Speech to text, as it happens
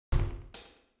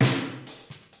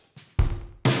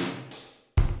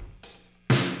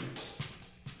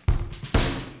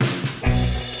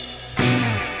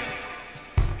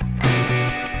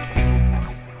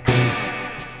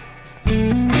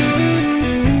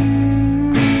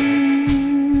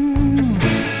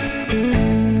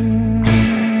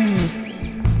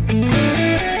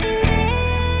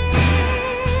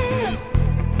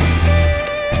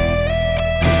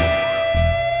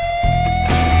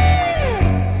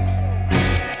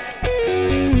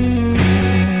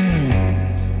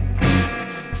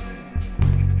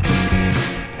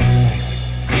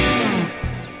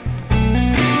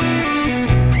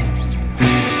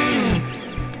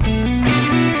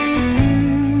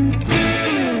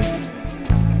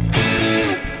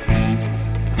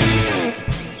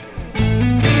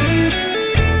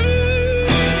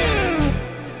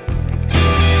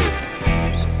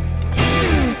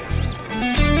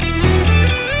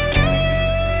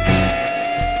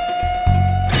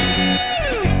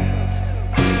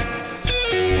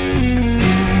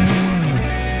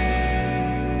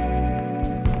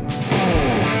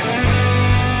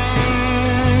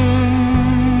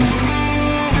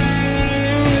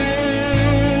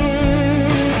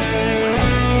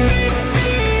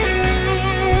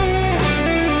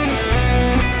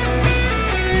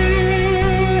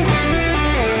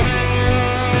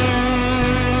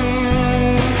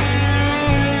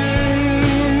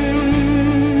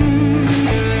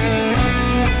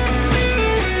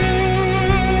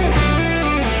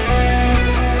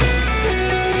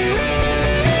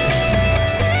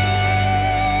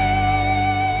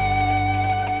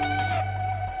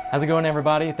How's it going,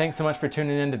 everybody? Thanks so much for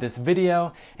tuning into this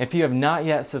video. If you have not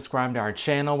yet subscribed to our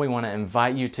channel, we want to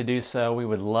invite you to do so. We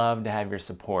would love to have your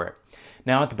support.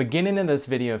 Now, at the beginning of this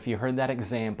video, if you heard that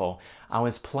example, I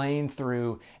was playing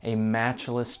through a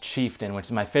Matchless Chieftain, which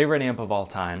is my favorite amp of all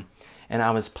time, and I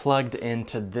was plugged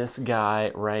into this guy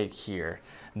right here.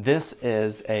 This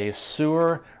is a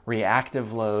Suhr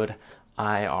Reactive Load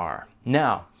IR.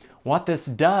 Now, what this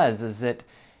does is it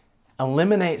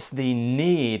eliminates the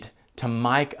need to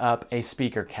mic up a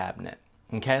speaker cabinet.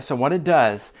 Okay, so what it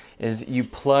does is you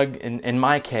plug, in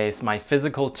my case, my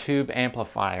physical tube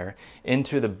amplifier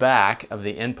into the back of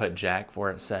the input jack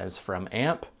where it says from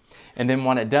amp. And then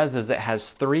what it does is it has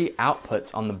three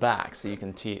outputs on the back. So you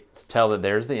can tell that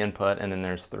there's the input and then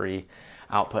there's three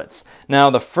outputs. Now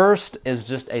the first is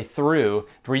just a through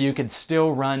where you could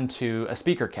still run to a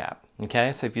speaker cab.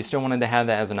 Okay, so if you still wanted to have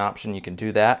that as an option, you can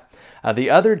do that. The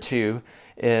other two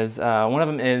is, one of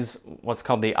them is what's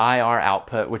called the IR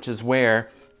output, which is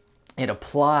where it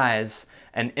applies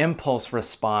an impulse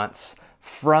response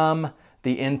from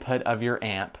the input of your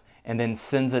amp and then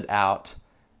sends it out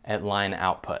at line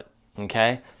output,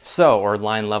 okay? So, or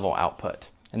line level output.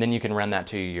 And then you can run that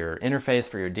to your interface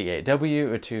for your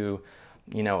D8W or to,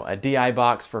 you know, a DI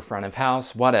box for front of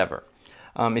house, whatever.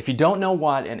 If you don't know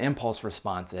what an impulse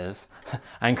response is,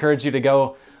 I encourage you to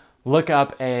go look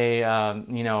up a,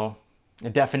 you know, a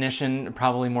definition,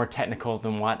 probably more technical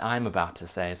than what I'm about to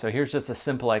say. So here's just a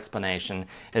simple explanation,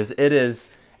 is it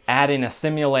is adding a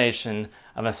simulation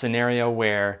of a scenario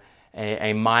where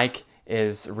a mic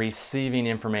is receiving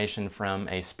information from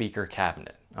a speaker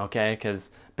cabinet, okay?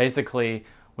 Because basically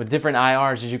with different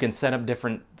IRs, you can set up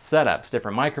different setups,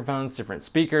 different microphones, different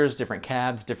speakers, different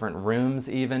cabs, different rooms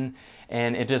even,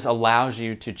 and it just allows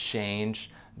you to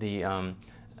change the,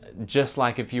 just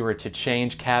like if you were to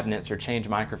change cabinets or change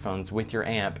microphones with your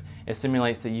amp, it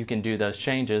simulates that you can do those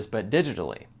changes, but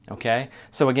digitally, okay?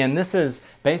 So again, this is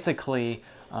basically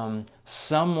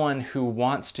someone who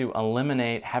wants to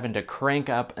eliminate having to crank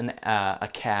up a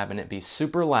cab and it be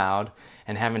super loud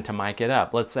and having to mic it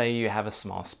up. Let's say you have a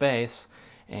small space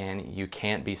and you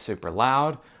can't be super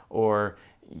loud, or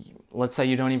let's say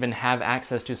you don't even have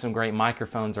access to some great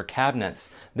microphones or cabinets.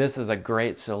 This is a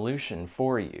great solution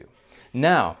for you.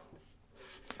 Now,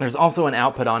 there's also an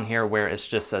output on here where it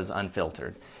just says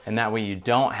unfiltered, and that way you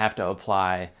don't have to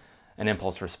apply an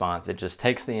impulse response. It just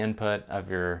takes the input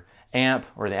of your amp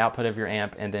or the output of your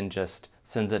amp and then just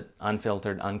sends it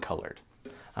unfiltered, uncolored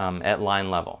at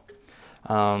line level.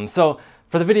 So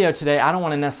for the video today, I don't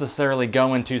want to necessarily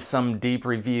go into some deep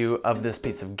review of this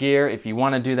piece of gear. If you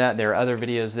want to do that, there are other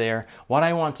videos there. What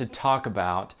I want to talk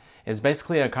about is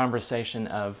basically a conversation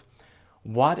of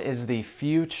what is the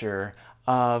future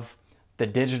of the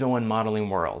digital and modeling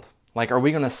world? Like, are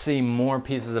we going to see more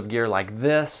pieces of gear like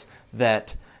this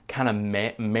that kind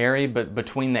of marry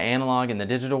between the analog and the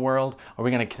digital world? Are we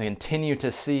going to continue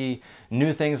to see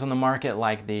new things on the market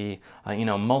like the you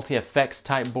know, multi-effects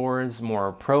type boards,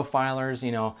 more profilers?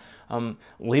 You know,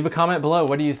 leave a comment below.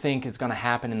 What do you think is going to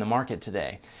happen in the market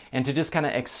today? And to just kind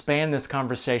of expand this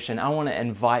conversation, I want to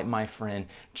invite my friend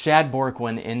Chad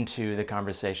Bourquin into the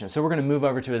conversation. So we're going to move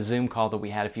over to a Zoom call that we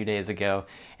had a few days ago,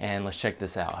 and let's check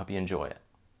this out. Hope you enjoy it.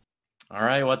 All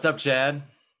right, what's up, Chad?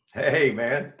 Hey,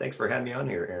 man. Thanks for having me on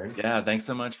here, Aaron. Yeah, thanks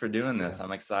so much for doing this.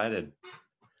 I'm excited.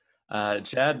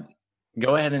 Chad,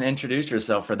 go ahead and introduce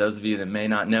yourself for those of you that may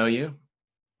not know you.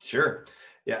 Sure.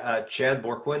 Yeah, Chad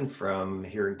Bourquin from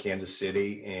here in Kansas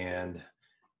City, and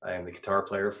I am the guitar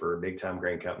player for a big-time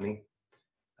grain company.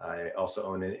 I also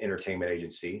own an entertainment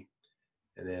agency.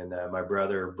 And then my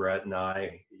brother, Brett, and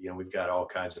I, you know, we've got all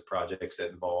kinds of projects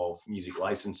that involve music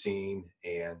licensing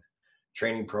and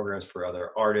training programs for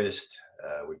other artists.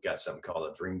 We've got something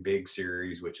called a Dream Big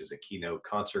series, which is a keynote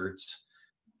concerts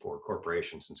for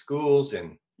corporations and schools.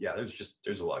 And yeah,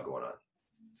 there's a lot going on.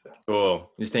 So.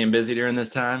 Cool. You staying busy during this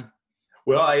time?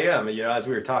 Well, I am. You know, as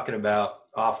we were talking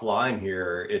about offline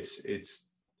here,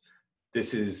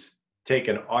 this is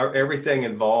taken everything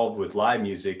involved with live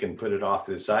music and put it off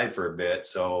to the side for a bit.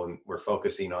 So we're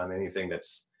focusing on anything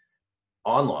that's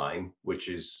online, which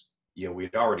is, you know,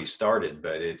 we'd already started,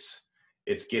 but it's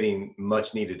getting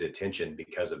much needed attention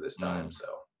because of this time. So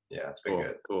yeah, it's been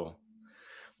good. Cool.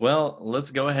 Well,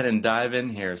 let's go ahead and dive in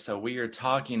here. So we are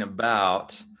talking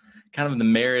about kind of the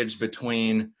marriage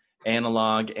between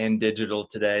analog and digital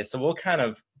today. So we'll kind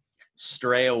of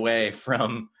stray away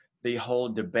from the whole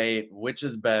debate, which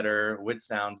is better, which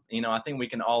sounds, you know, I think we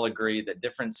can all agree that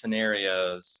different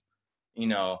scenarios, you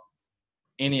know,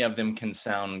 any of them can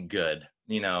sound good.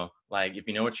 You know, like if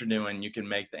you know what you're doing, you can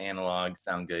make the analog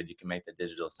sound good, you can make the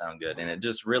digital sound good. And it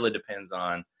just really depends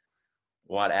on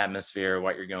what atmosphere,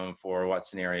 what you're going for, what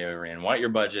scenario you're in, what your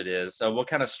budget is. So we'll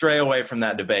kind of stray away from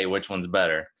that debate, which one's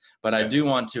better. But I do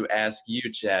want to ask you,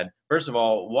 Chad, first of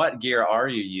all, what gear are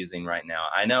you using right now?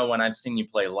 I know when I've seen you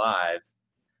play live,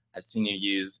 I've seen you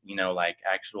use, you know, like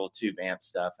actual tube amp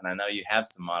stuff, and I know you have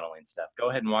some modeling stuff. Go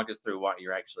ahead and walk us through what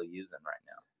you're actually using right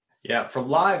now. Yeah, for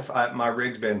live, my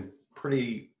rig's been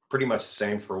pretty much the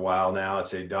same for a while now.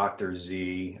 It's a Dr.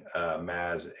 Z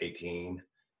Maz 18.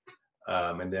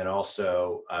 And then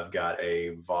also I've got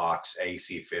a Vox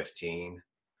AC15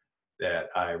 that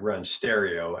I run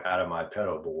stereo out of my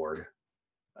pedal board.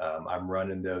 I'm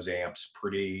running those amps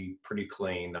pretty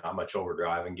clean, not much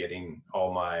overdrive, and getting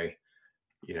all my,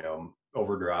 you know,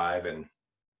 overdrive and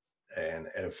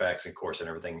effects and course and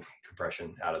everything,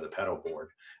 compression out of the pedal board.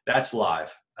 That's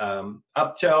live.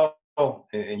 Up till,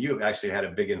 and you actually had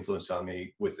a big influence on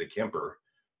me with the Kemper,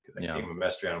 because I came and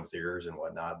messed around with yours and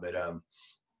whatnot. But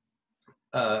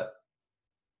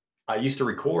I used to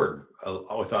record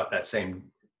with that same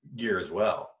gear as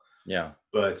well. Yeah.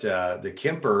 But the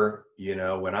Kemper, you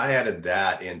know, when I added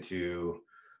that into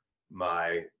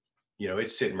my, you know,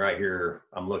 it's sitting right here.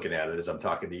 I'm looking at it as I'm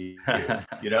talking to you,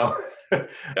 you know.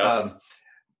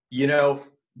 You know,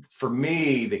 for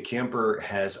me, the Kemper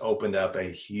has opened up a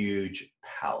huge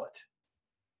palette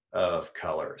of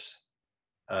colors.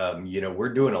 You know,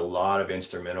 we're doing a lot of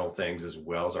instrumental things as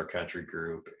well as our country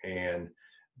group, and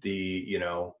you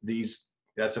know,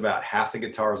 that's about half the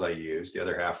guitars I use. The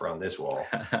other half are on this wall.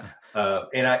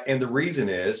 And the reason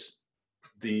is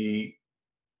they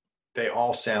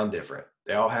all sound different.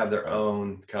 They all have their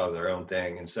own color, their own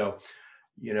thing. And so,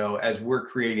 you know, as we're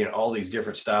creating all these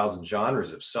different styles and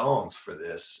genres of songs for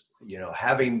this, you know,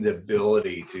 having the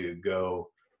ability to go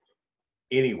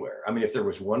anywhere. I mean, if there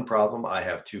was one problem, I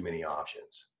have too many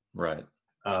options. Right.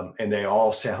 And they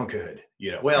all sound good,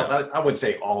 you know. Well, I wouldn't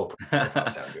say all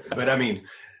sound good, but I mean,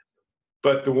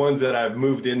 but the ones that I've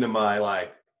moved into my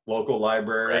like local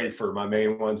library for my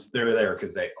main ones, they're there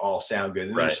because they all sound good,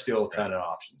 and there's still a ton of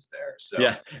options there. So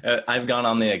yeah, I've gone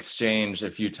on the Exchange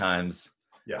a few times.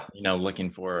 Yeah, you know, looking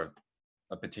for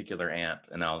a particular amp,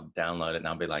 and I'll download it, and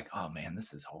I'll be like, oh man,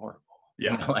 this is horrible.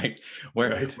 Yeah, you know, like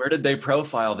where did they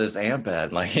profile this amp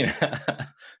at? Like, you know.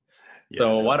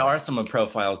 So what are some of the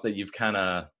profiles that you've kind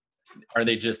of, are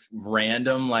they just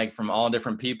random, like from all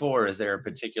different people, or is there a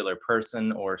particular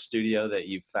person or studio that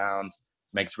you've found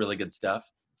makes really good stuff?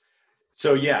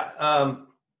 So yeah,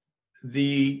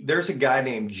 there's a guy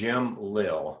named Jim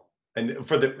Lill, and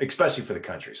especially for the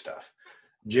country stuff.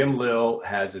 Jim Lill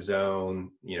has his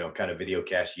own, you know, kind of video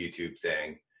cast YouTube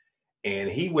thing, and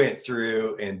he went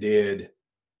through and did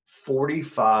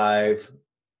 45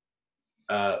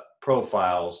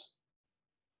 profiles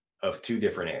of 2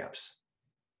 different amps.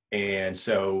 And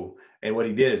so, and what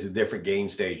he did is the different gain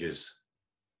stages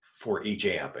for each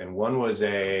amp. And one was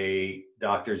a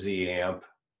Dr. Z amp.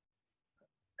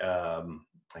 I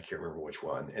can't remember which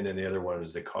one. And then the other one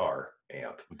was the car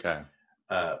amp. Okay.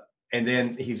 And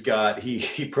then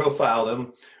he profiled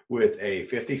them with a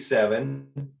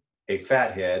 57, a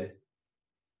Fathead,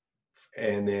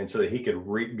 and then so that he could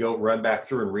run back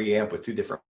through and reamp with 2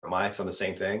 different mics on the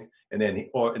same thing. And then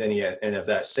of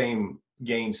that same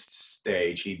gain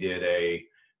stage, he did a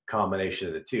combination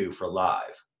of the 2 for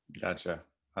live. Gotcha.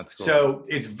 That's cool. So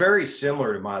it's very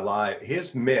similar to my live.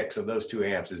 His mix of those 2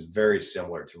 amps is very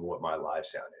similar to what my live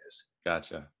sound is.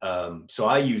 Gotcha. So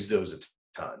I use those a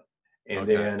ton. And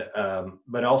then,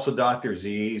 but also Dr.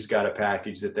 Z's got a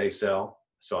package that they sell.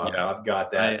 So I've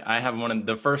got that. I have one of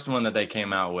the first one that they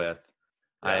came out with.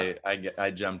 Yeah.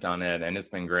 I jumped on it, and it's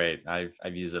been great.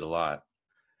 I've used it a lot.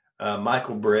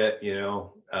 Michael Britt, you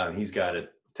know, he's got a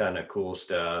ton of cool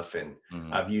stuff, and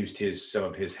I've used some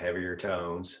of his heavier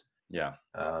tones. Yeah.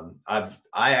 I've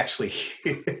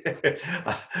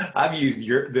used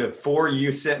the 4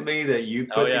 you sent me that you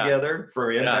put together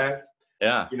for Impact.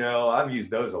 Yeah. You know, I've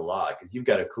used those a lot because you've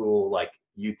got a cool like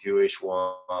U2-ish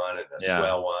one and a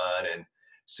swell one, and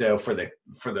so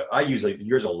I use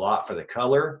yours a lot for the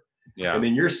color. Yeah. And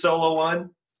then your solo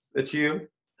one that you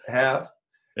have.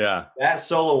 Yeah. That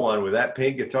solo one with that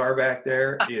pink guitar back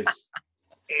there is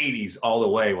 80s all the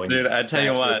way. Dude, I tell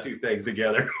you what, those 2 things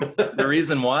together. The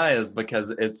reason why is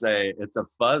because it's a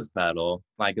fuzz pedal,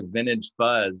 like a vintage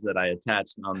fuzz that I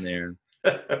attached on there.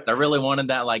 I really wanted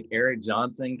that like Eric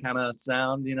Johnson kind of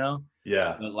sound, you know?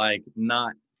 Yeah. But like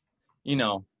not, you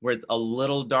know, where it's a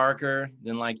little darker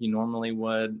than like you normally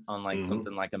would on like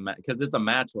something like because it's a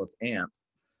matchless amp.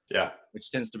 Yeah.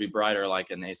 Which tends to be brighter like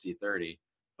an AC30.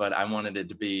 But I wanted it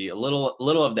to be a little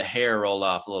of the hair rolled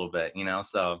off a little bit, you know?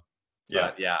 So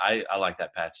yeah, I like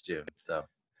that patch too.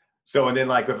 So and then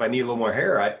like if I need a little more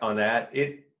hair on that,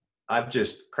 I've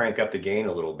just cranked up the gain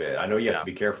a little bit. I know you have Yeah. to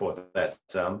be careful with that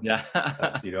some. Yeah.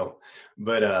 You don't,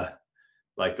 but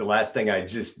like the last thing I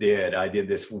just did, I did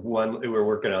this one, we were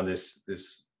working on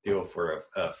this deal for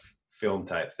a film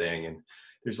type thing. And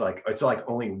there's like, it's like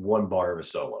only one bar of a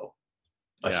solo.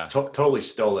 Yeah. I totally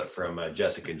stole it from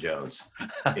Jessica Jones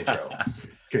intro.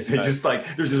 Because they just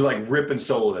like, there's this like ripping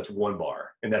solo that's one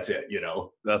bar and that's it, you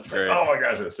know? That's It's great. like, oh my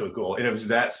gosh, that's so cool. And it was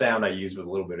that sound I used with a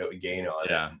little bit of a gain on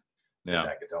it. Yeah.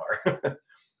 That guitar.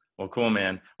 Well, cool,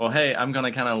 man. Well, hey, I'm going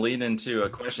to kind of lead into a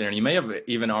question, and you may have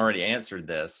even already answered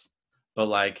this, but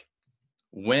like,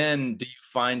 when do you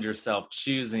find yourself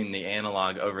choosing the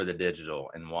analog over the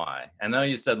digital, and why? I know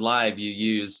you said live you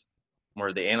use more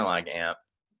of the analog amp,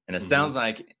 and it sounds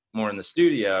like more in the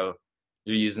studio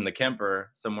you're using the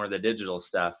Kemper, some more of the digital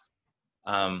stuff.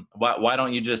 Why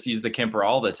don't you just use the Kemper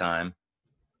all the time,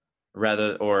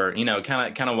 rather, or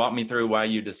kind of walk me through why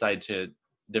you decide to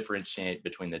differentiate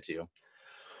between the two?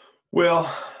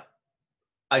 Well,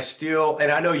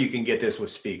 and I know you can get this with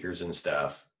speakers and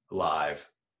stuff live,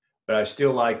 but I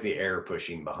still like the air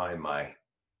pushing behind my.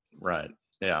 Right.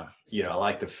 Yeah. I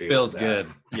like the feel. Feels good.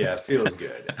 Yeah, it feels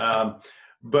good.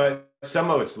 But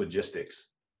some of it's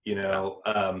logistics.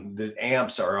 The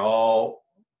amps are all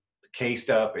cased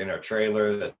up in a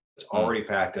trailer that's already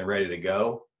packed and ready to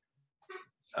go.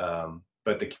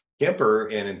 But the Kemper,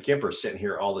 and the Kemper's sitting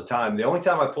here all the time. The only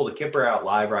time I pull the Kemper out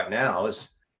live right now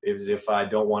is if I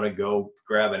don't want to go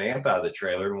grab an amp out of the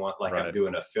trailer and want, like, I'm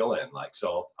doing a fill-in. Like,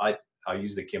 so I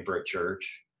use the Kemper at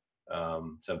church.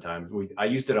 Sometimes I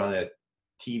used it on a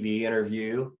TV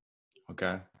interview.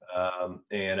 Okay.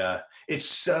 And it's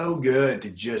so good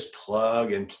to just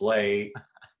plug and play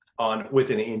with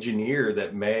an engineer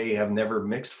that may have never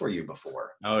mixed for you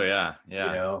before. Oh yeah.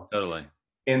 Yeah. Totally.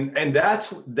 And that's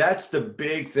the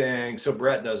big thing. So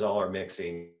Brett does all our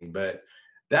mixing, but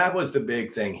that was the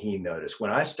big thing he noticed when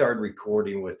I started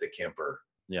recording with the Kemper,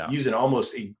 using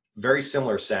almost very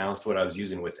similar sounds to what I was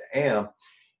using with the amp.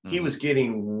 He was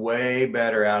getting way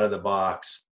better out of the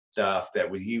box stuff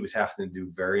that he was having to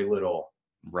do very little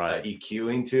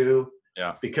EQing to.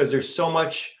 Yeah. Because there's so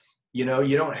much, you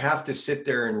don't have to sit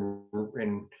there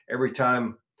and every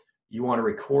time you want to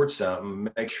record something,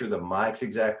 make sure the mic's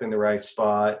exactly in the right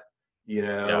spot,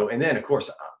 and then of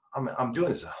course I'm doing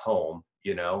this at home,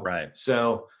 right?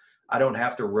 So I don't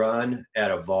have to run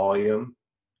at a volume.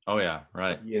 Oh yeah,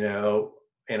 right.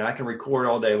 And I can record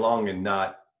all day long and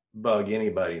not bug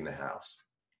anybody in the house.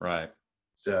 Right.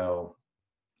 So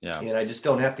yeah, and I just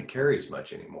don't have to carry as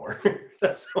much anymore.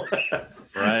 That's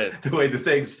right. The way the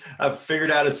things, I've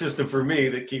figured out a system for me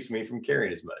that keeps me from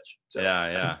carrying as much. So.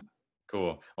 Yeah.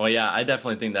 Cool. Well, yeah, I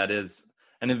definitely think that is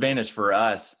an advantage for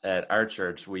us at our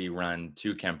church. We run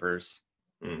 2 Kempers,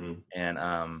 and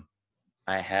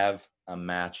I have a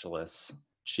Matchless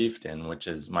Chieftain, which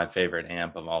is my favorite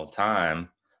amp of all time.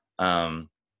 But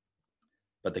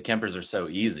the Kempers are so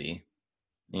easy,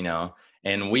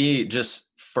 and we just,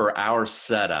 for our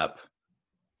setup,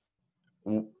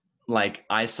 like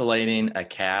isolating a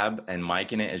cab and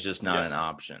micing it is just not an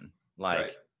option.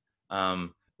 Like,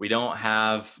 we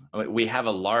have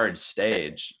a large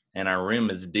stage and our room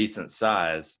is decent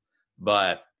size,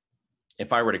 but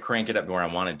if I were to crank it up to where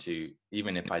I wanted to,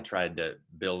 even if I tried to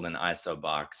build an ISO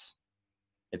box,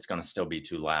 it's going to still be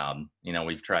too loud.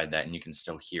 We've tried that and you can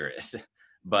still hear it.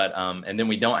 But, and then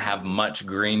we don't have much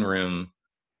green room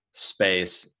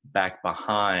space back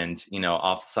behind,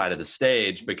 off the side of the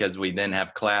stage, because we then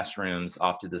have classrooms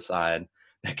off to the side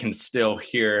that can still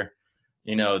hear,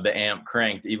 the amp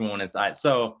cranked even when it's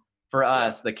so for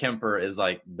us, the Kemper is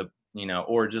like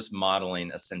or just modeling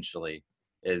essentially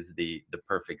is the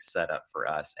perfect setup for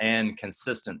us. And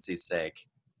consistency's sake,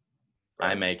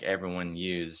 I make everyone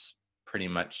use pretty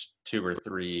much 2 or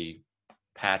 3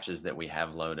 patches that we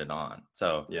have loaded on.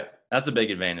 So that's a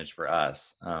big advantage for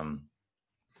us.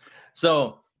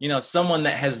 So, someone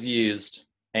that has used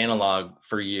analog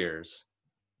for years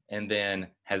and then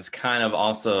has kind of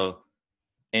also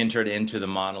entered into the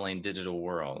modeling digital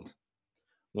world,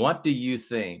 what do you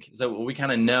think? So we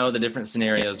kind of know the different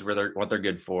scenarios where what they're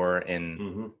good for,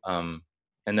 and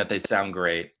that they sound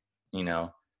great,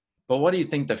 but what do you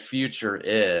think the future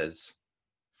is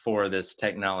for this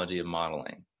technology of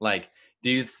modeling? Like,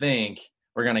 do you think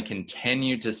we're going to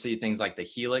continue to see things like the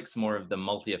Helix, more of the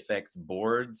multi-effects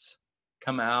boards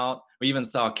come out? We even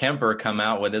saw Kemper come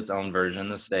out with its own version,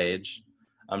 the Stage.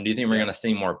 Do you think we're going to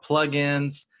see more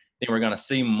plugins? Think we're going to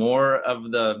see more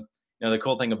of the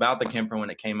cool thing about the Kemper when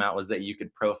it came out was that you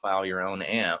could profile your own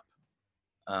amp.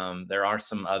 There are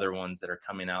some other ones that are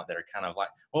coming out that are kind of like,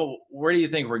 well, where do you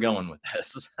think we're going with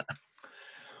this?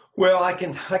 Well, I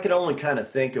can only kind of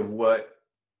think of what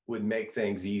would make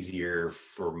things easier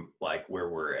for like where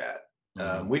we're at.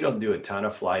 Mhm. We don't do a ton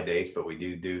of fly dates, but we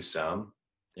do some.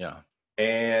 Yeah.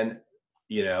 And,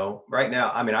 right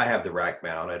now, I mean, I have the rack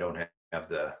mount. I don't have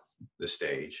the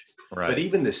stage, but Right.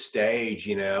 even the stage,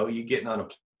 you getting on a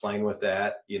plane with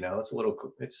that,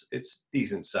 it's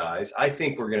decent size. I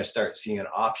think we're going to start seeing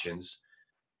options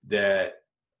that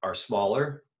are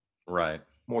smaller, Right.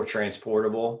 more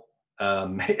transportable. I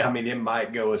mean, it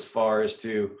might go as far as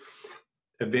to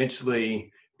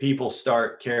eventually people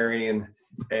start carrying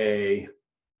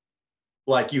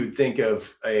like you would think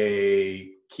of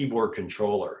a keyboard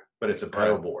controller, but it's a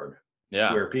pedal Right. board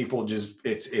Yeah. where people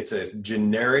it's a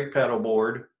generic pedal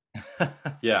board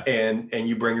Yeah. and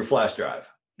you bring your flash drive,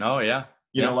 Oh, yeah.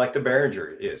 Yeah. like the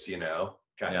Behringer is, kind of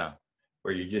Yeah.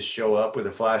 where you just show up with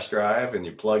a flash drive and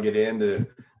you plug it into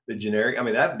the generic. I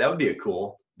mean, that would be I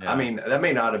Yeah. mean, that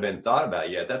may not have been thought about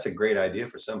yet. That's a great idea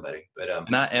for somebody, but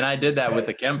And I did that with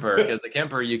the Kemper, because the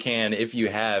Kemper, you can, if you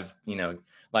have,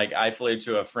 like I flew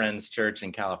to a friend's church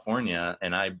in California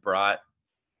and I brought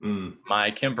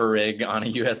my Kemper rig on a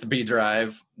USB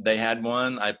drive. They had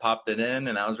one, I popped it in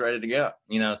and I was ready to go,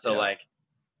 so yeah, like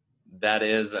that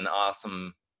is an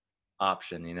awesome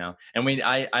option, and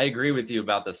I agree with you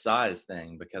about the size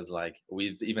thing, because like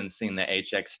we've even seen the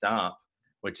HX Stomp,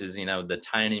 which is, the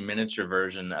tiny miniature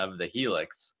version of the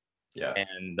Helix. yeah.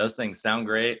 And those things sound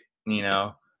great. They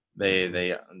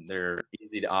Mhm. they're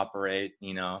easy to operate.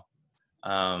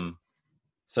 Um,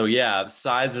 so yeah,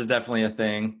 size is definitely a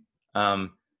thing.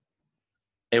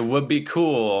 It would be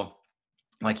cool,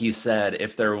 like you said,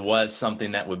 if there was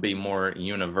something that would be more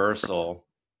universal,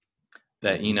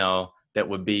 that Mhm. that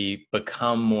would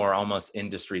become more almost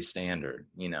industry standard.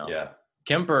 Yeah.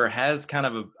 Kemper has kind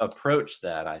of approached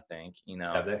that, I think.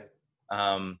 Have they?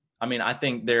 I mean, I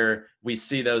think we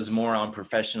see those more on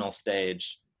professional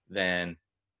stage than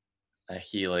a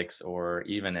Helix or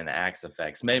even an Axe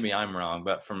Effects. Maybe I'm wrong,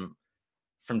 but from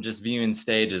just viewing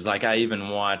stages, like I even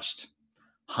watched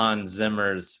Hans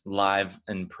Zimmer's live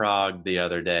in Prague the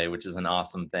other day, which is an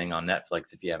awesome thing on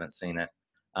Netflix if you haven't seen it.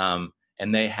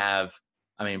 And they have,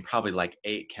 I mean, probably like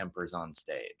 8 Kempers on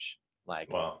stage.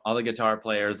 Like Wow. all the guitar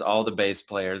players, all the bass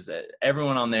players,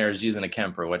 everyone on there is using a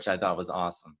Kemper, which I thought was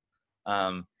awesome.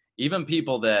 Even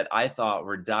people that I thought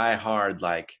were diehard,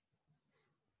 like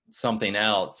something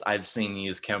else, I've seen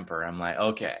use Kemper. I'm like,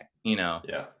 okay,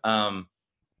 Yeah.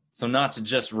 so not to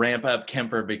just ramp up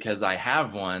Kemper because I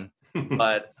have one,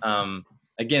 but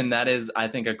again, that is, I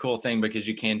think, a cool thing, because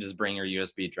you can just bring your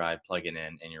USB drive, plug it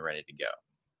in, and you're ready to go.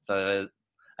 So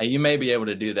you may be able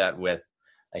to do that with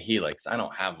a Helix. I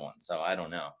don't have one, so I don't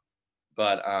know.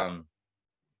 But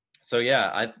so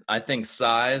yeah, I think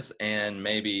size and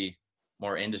maybe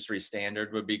more industry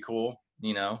standard would be cool.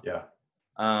 Yeah.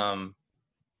 Um,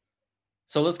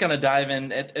 So let's kind of dive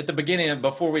in. At the beginning,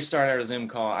 before we start our Zoom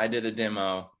call, I did a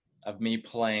demo of me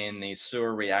playing the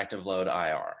Suhr Reactive Load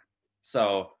IR.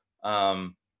 So,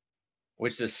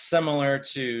 which is similar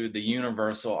to the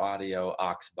Universal Audio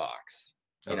aux box,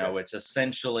 Okay. which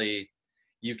essentially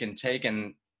you can take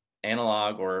an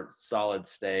analog or solid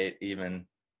state, even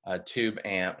a tube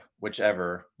amp,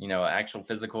 whichever, actual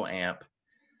physical amp,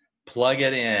 plug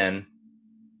it in.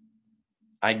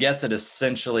 I guess it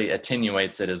essentially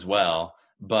attenuates it as well,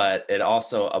 but it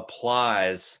also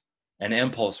applies an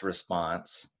impulse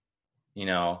response, you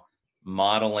know,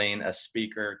 modeling a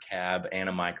speaker, cab, and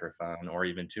a microphone, or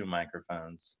even 2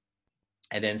 microphones,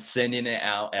 and then sending it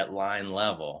out at line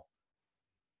level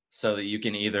so that you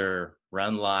can either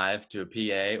run live to a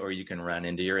PA or you can run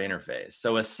into your interface.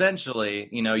 So essentially,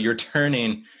 you're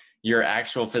turning your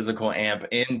actual physical amp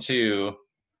into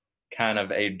kind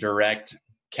of a direct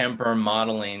Kemper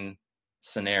modeling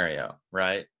scenario,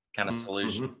 right? Kind of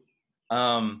solution.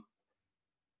 Mm-hmm.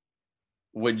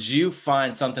 Would you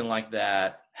find something like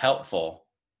that helpful?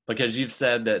 Because you've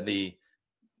said that the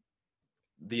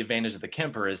advantage of the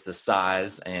Kemper is the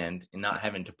size and not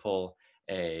having to pull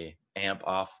a amp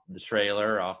off the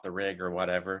trailer, off the rig or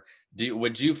whatever.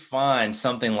 Would you find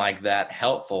something like that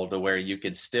helpful, to where you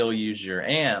could still use your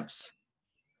amps,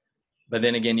 but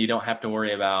then again, you don't have to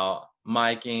worry about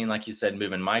miking, like you said,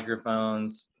 moving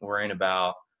microphones, worrying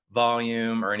about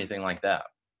volume or anything like that?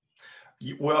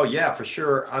 Well, yeah, for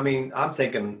sure. I mean, I'm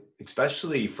thinking,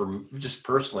 especially for just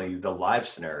personally, the live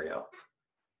scenario,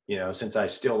 since I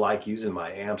still like using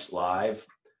my amps live,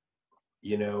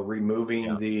 removing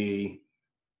Yeah.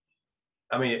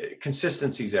 I mean,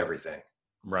 consistency is everything,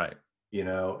 Right.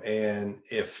 and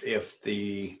if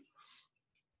the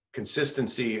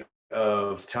consistency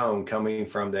of tone coming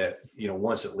from that,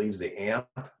 once it leaves the amp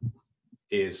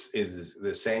is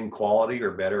the same quality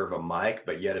or better of a mic,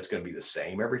 but yet it's going to be the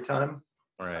same every time.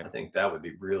 Right. I think that would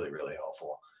be really, really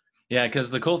helpful. Yeah, because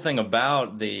the cool thing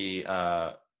about the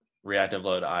reactive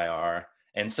load IR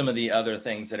and some of the other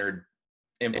things that are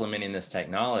implementing this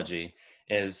technology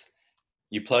is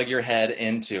you plug your head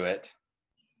into it.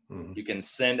 Mhm. You can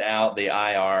send out the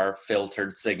IR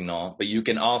filtered signal, but you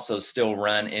can also still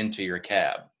run into your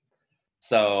cab.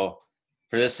 So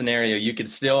for this scenario, you could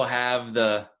still have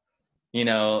the, the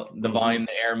Mhm. volume,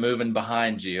 the air moving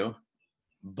behind you,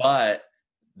 but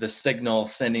the signal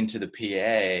sending to the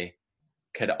PA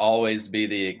could always be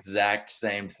the exact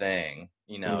same thing,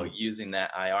 using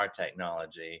that IR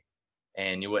technology,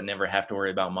 and you would never have to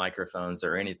worry about microphones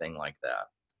or anything like that.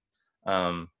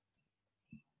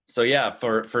 So yeah,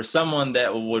 for someone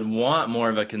that would want more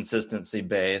of a consistency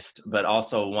based, but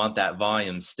also want that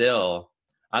volume still,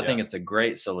 I think Yeah. it's a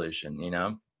great solution,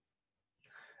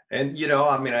 And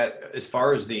I mean, as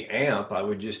far as the amp, I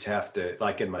would just have to,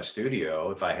 like in my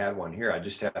studio, if I had one here, I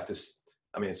just have to.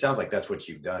 I mean, it sounds like that's what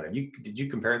you've done. Did you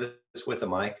compare this with a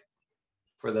mic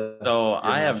for So your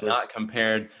I have Matchless? not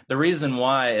compared. The reason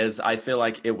why is I feel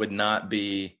like it would not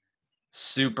be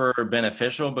super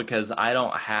beneficial because I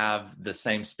don't have the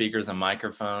same speakers and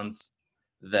microphones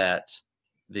that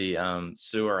the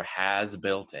Suhr has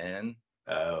built in.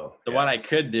 Oh, So what yeah. I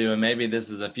could do, and maybe this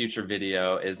is a future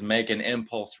video, is make an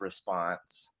impulse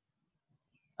response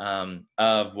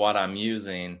of what I'm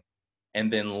using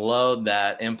and then load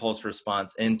that impulse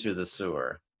response into the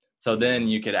Suhr. So then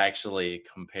you could actually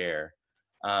compare.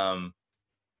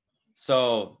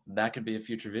 So that could be a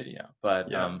future video, but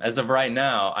Yeah. as of right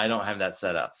now, I don't have that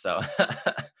set up. So,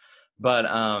 but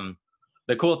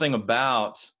the cool thing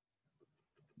about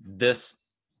this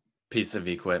piece of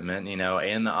equipment,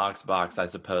 and the aux box, I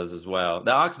suppose, as well.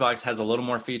 The aux box has a little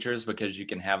more features because you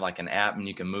can have like an app and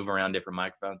you can move around different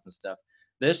microphones and stuff.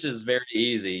 This is very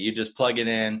easy. You just plug it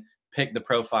in, pick the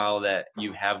profile that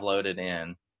you have loaded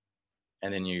in,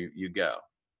 and then you go.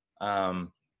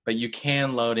 But you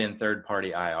can load in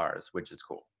third-party IRs, which is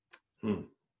cool.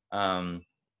 Hmm.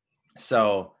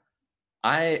 So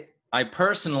I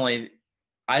personally,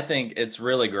 I think it's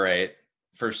really great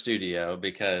for studio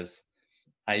because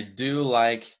I do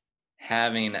like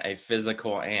having a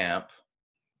physical amp,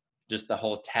 just the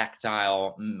whole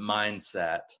tactile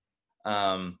mindset,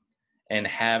 and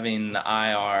having the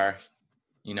IR,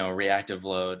 reactive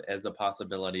load as a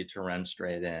possibility to run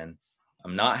straight in.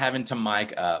 I'm not having to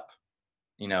mic up,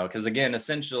 because again,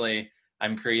 essentially,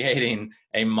 I'm creating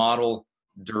a model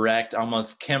direct,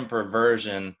 almost Kemper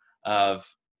version of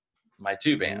my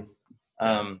tube amp.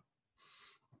 Yeah.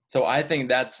 So I think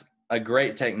that's a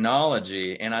great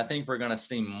technology, and I think we're going to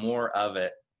see more of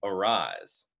it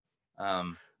arise.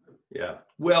 Yeah.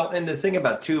 Well, and the thing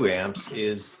about tube amps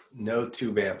is no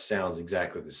tube amp sounds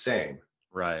exactly the same.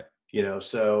 Right.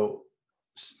 So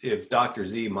if Dr.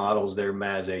 Z models their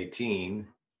Maz 18,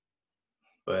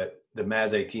 but the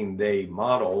Maz 18 they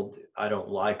modeled, I don't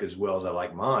like as well as I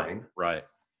like mine, Right.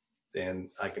 then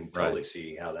I can Right. totally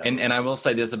see how that And I will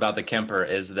say this about the Kemper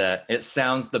is that it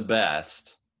sounds the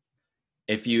best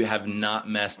if you have not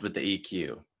messed with the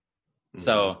EQ.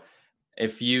 So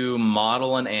if you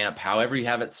model an amp, however you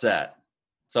have it set.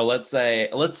 So let's say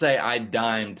I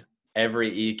dimed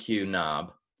every EQ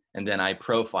knob and then I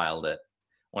profiled it.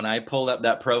 When I pulled up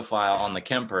that profile on the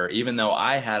Kemper, even though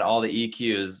I had all the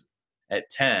EQs at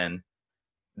 10,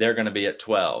 they're going to be at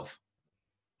 12.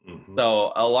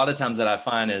 So a lot of times that I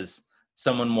find is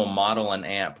someone will model an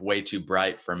amp way too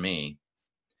bright for me.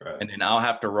 Right. And then I'll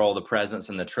have to roll the presence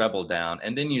and the treble down.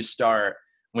 And then you start,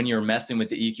 when you're messing with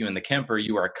the EQ and the Kemper,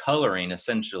 you are coloring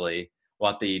essentially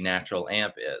what the natural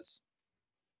amp is.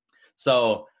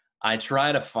 So I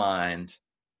try to find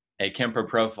a Kemper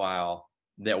profile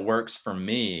that works for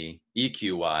me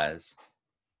EQ wise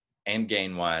and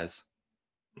gain wise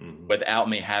without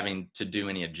me having to do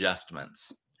any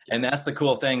adjustments. And that's the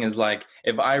cool thing is like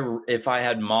if I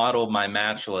had modeled my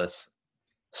Matchless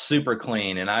super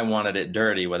clean and I wanted it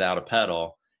dirty without a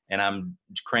pedal and I'm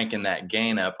cranking that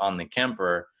gain up on the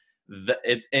Kemper,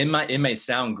 it may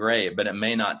sound great, but it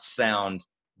may not sound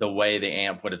the way the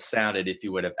amp would have sounded if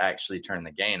you would have actually turned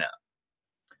the gain up.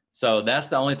 So that's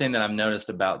the only thing that I've noticed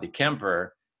about the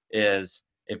Kemper is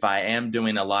if I am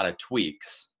doing a lot of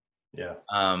tweaks,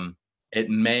 it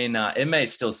may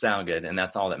still sound good and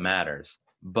that's all that matters,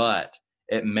 but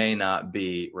it may not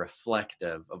be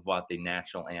reflective of what the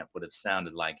natural amp would have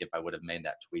sounded like if I would have made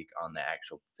that tweak on the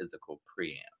actual physical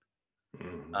preamp.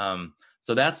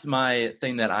 So that's my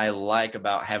thing that I like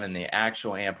about having the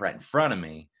actual amp right in front of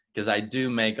me, because I do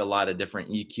make a lot of different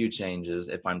EQ changes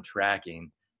if I'm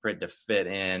tracking for it to fit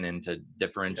in and to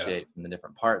differentiate from the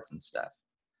different parts and stuff.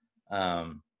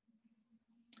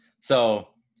 So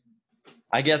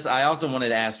I guess I also wanted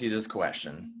to ask you this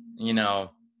question, you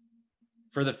know,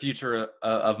 for the future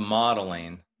of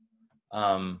modeling,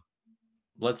 um,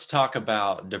 let's talk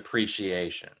about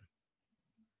depreciation.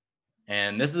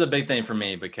 And this is a big thing for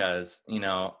me because, you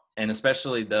know, and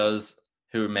especially those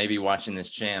who may be watching this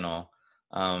channel,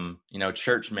 you know,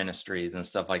 church ministries and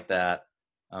stuff like that,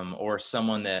 or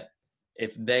someone that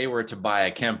if they were to buy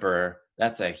a Kemper,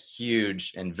 that's a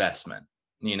huge investment,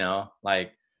 you know,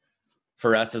 like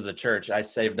for us as a church, I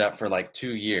saved up for like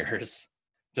 2 years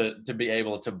to be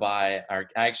able to buy I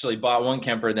actually bought one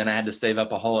Kemper, then I had to save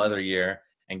up a whole other year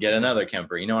and get another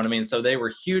Kemper. You know what I mean? So they were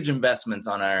huge investments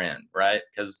on our end, right?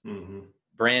 Because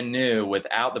brand new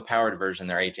without the powered version,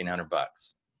 they're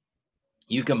 $1,800.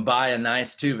 You can buy a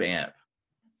nice tube amp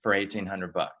for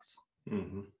 $1,800.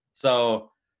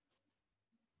 So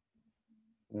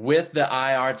with the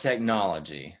IR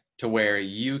technology to where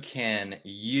you can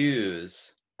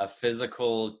use a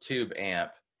physical tube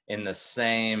amp in the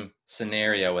same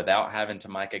scenario without having to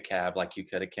mic a cab like you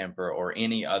could a Kemper or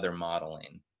any other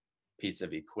modeling piece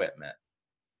of equipment,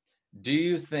 do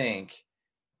you think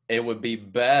it would be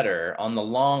better on the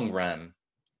long run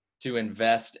to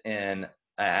invest in an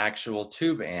actual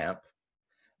tube amp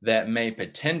that may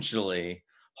potentially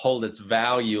hold its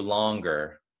value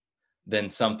longer than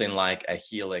something like a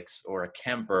Helix or a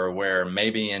Kemper, where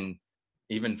maybe in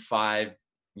even 5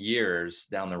 years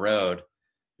down the road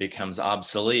becomes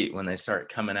obsolete when they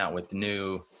start coming out with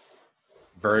new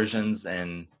versions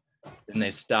and then they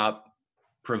stop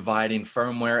providing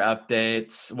firmware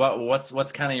updates?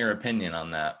 What's kind of your opinion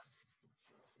on that?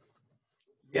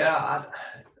 Yeah,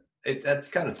 that's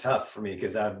kind of tough for me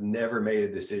because I've never made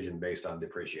a decision based on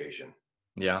depreciation.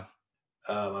 Yeah.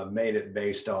 I've made it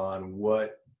based on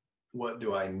what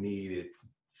do I need it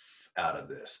out of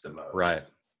this the most. Right.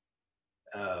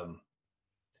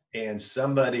 And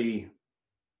somebody,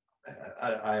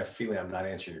 I have a feeling I'm not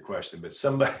answering your question, but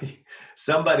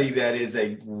somebody that is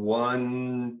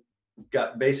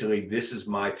basically, this is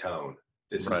my tone.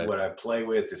 This is what I play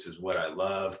with. This is what I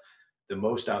love. The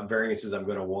most variances I'm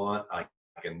going to want, I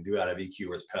can do out of EQ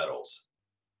with pedals.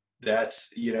 That's,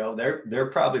 you know, they're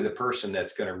probably the person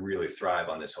that's going to really thrive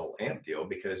on this whole amp deal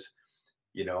because,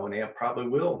 you know, an amp probably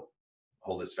will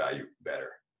hold its value better.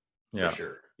 For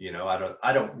sure. You know,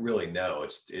 I don't really know.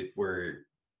 We're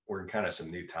in kind of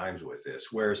some new times with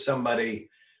this, where somebody,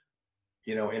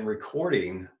 you know, in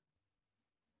recording,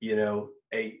 you know,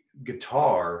 a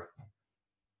guitar,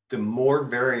 the more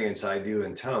variance I do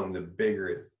in tone, the bigger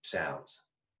it sounds.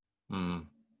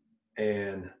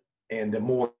 And the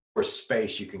more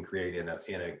space you can create in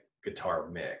a guitar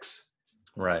mix.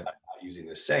 Right. Not using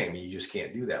the same. You just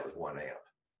can't do that with one amp.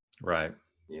 Right.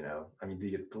 You know, I mean, you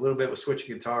get a little bit with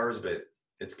switching guitars, but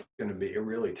it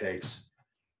really takes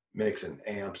mixing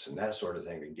amps and that sort of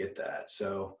thing to get that.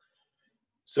 So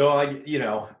I, you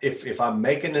know, if I'm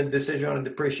making a decision on a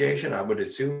depreciation, I would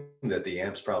assume that the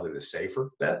amp's probably the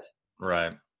safer bet.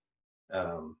 Right.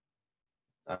 I'm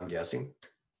guessing.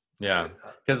 Yeah.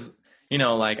 Because, you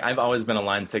know, like I've always been a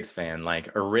Line 6 fan.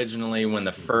 Like originally when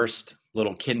the first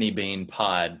little kidney bean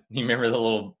pod, you remember the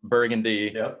little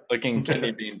burgundy looking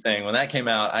kidney bean thing? When that came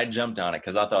out, I jumped on it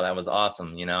because I thought that was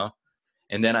awesome, you know?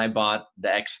 And then I bought the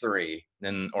X3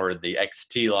 or the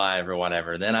XT Live or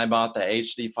whatever. Then I bought the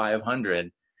HD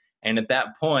 500. And at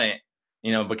that point,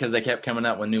 you know, because they kept coming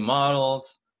up with new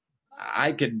models,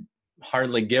 I could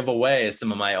hardly give away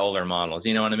some of my older models,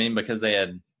 you know what I mean? Because they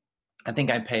had, I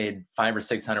think I paid $500 or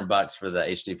 $600 for the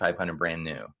HD 500 brand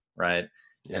new, right?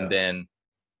 Yeah. And then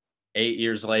 8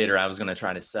 years later, I was going to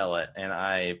try to sell it, and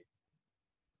I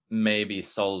maybe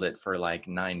sold it for like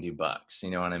 $90.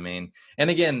 You know what I mean? And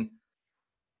again,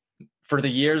 for the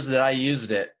years that I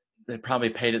used it, it probably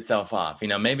paid itself off. You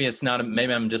know, maybe it's not.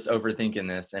 Maybe I'm just overthinking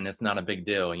this, and it's not a big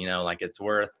deal. You know, like it's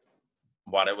worth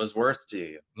what it was worth to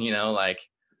you. You know, like.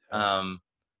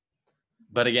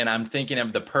 But again, I'm thinking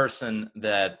of the person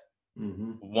that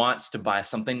wants to buy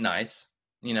something nice,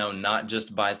 you know, not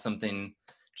just buy something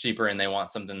cheaper and they want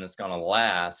something that's going to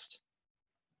last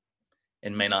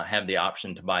and may not have the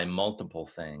option to buy multiple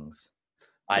things.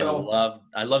 Well,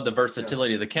 I love the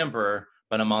versatility of the Kemper,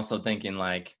 but I'm also thinking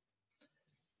like,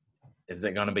 is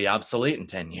it going to be obsolete in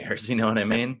 10 years? You know what I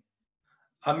mean?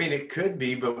 I mean, it could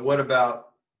be, but what about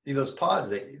those pods?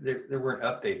 There weren't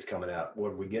updates coming out.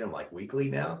 Would we get them like weekly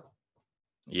now?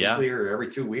 Yeah. Weekly or every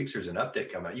 2 weeks, there's an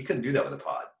update coming out. You couldn't do that with a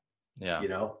pod. Yeah. You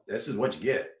know, this is what you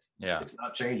get. Yeah. It's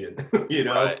not changing, you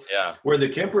know? Right. Yeah. Where the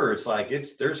Kemper, it's like,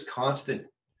 there's constant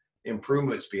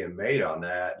improvements being made on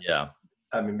that. Yeah.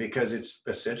 I mean, because it's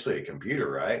essentially a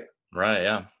computer, right? Right.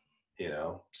 Yeah. You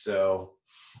know, so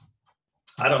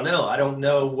I don't know. I don't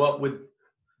know what would,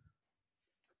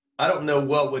 I don't know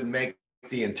what would make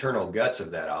the internal guts of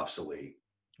that obsolete.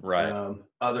 Right.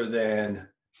 Other than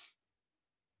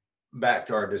back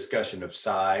to our discussion of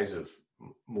size of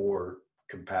more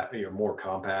compact, more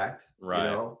compact. Right. You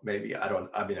know, maybe I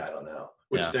don't know,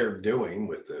 which they're doing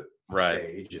with the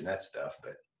stage and that stuff.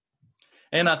 But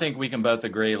and I think we can both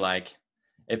agree, like,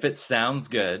 if it sounds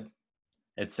good,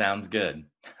 it sounds good.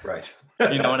 Right.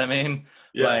 You know what I mean?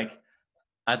 Yeah. Like,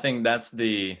 I think that's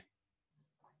the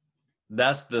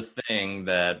thing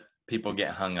that people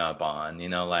get hung up on, you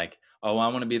know, like, oh, I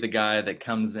want to be the guy that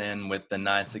comes in with the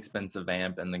nice expensive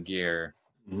amp and the gear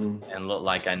and look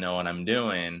like I know what I'm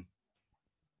doing.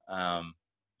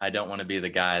 I don't want to be the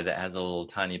guy that has a little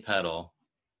tiny pedal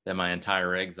that my entire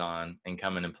rig's on and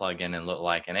come in and plug in and look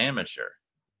like an amateur.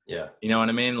 Yeah. You know what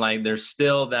I mean? Like, there's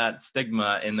still that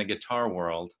stigma in the guitar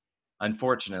world,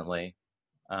 unfortunately.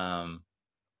 I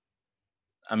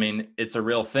mean, it's a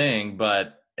real thing,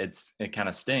 but it kind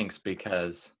of stinks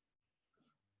because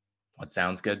what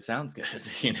sounds good,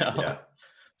 you know? Yeah.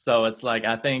 So it's like,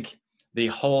 I think the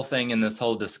whole thing in this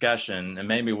whole discussion, and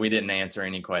maybe we didn't answer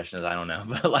any questions, I don't know,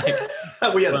 but like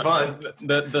we had fun.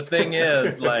 The thing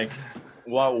is, like,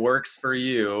 what works for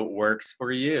you works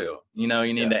for you. You know,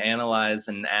 you need to analyze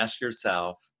and ask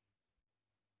yourself,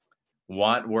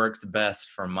 what works best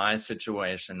for my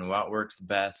situation? What works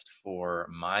best for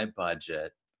my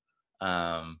budget?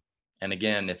 And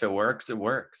again, if it works,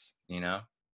 you know?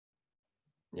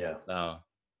 Yeah. So,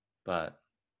 but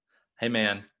hey,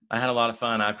 man, I had a lot of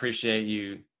fun. I appreciate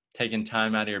you taking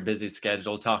time out of your busy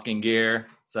schedule, talking gear.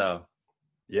 So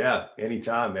yeah,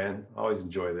 anytime, man. Always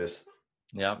enjoy this.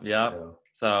 Yep.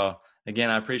 So again,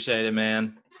 I appreciate it,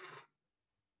 man.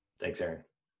 Thanks, Aaron.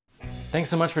 Thanks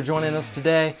so much for joining us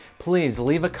today. Please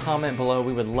leave a comment below.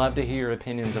 We would love to hear your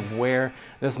opinions of where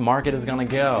this market is going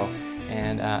to go.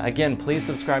 And again, please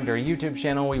subscribe to our YouTube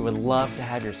channel. We would love to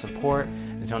have your support.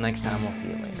 Until next time, we'll see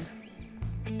you later.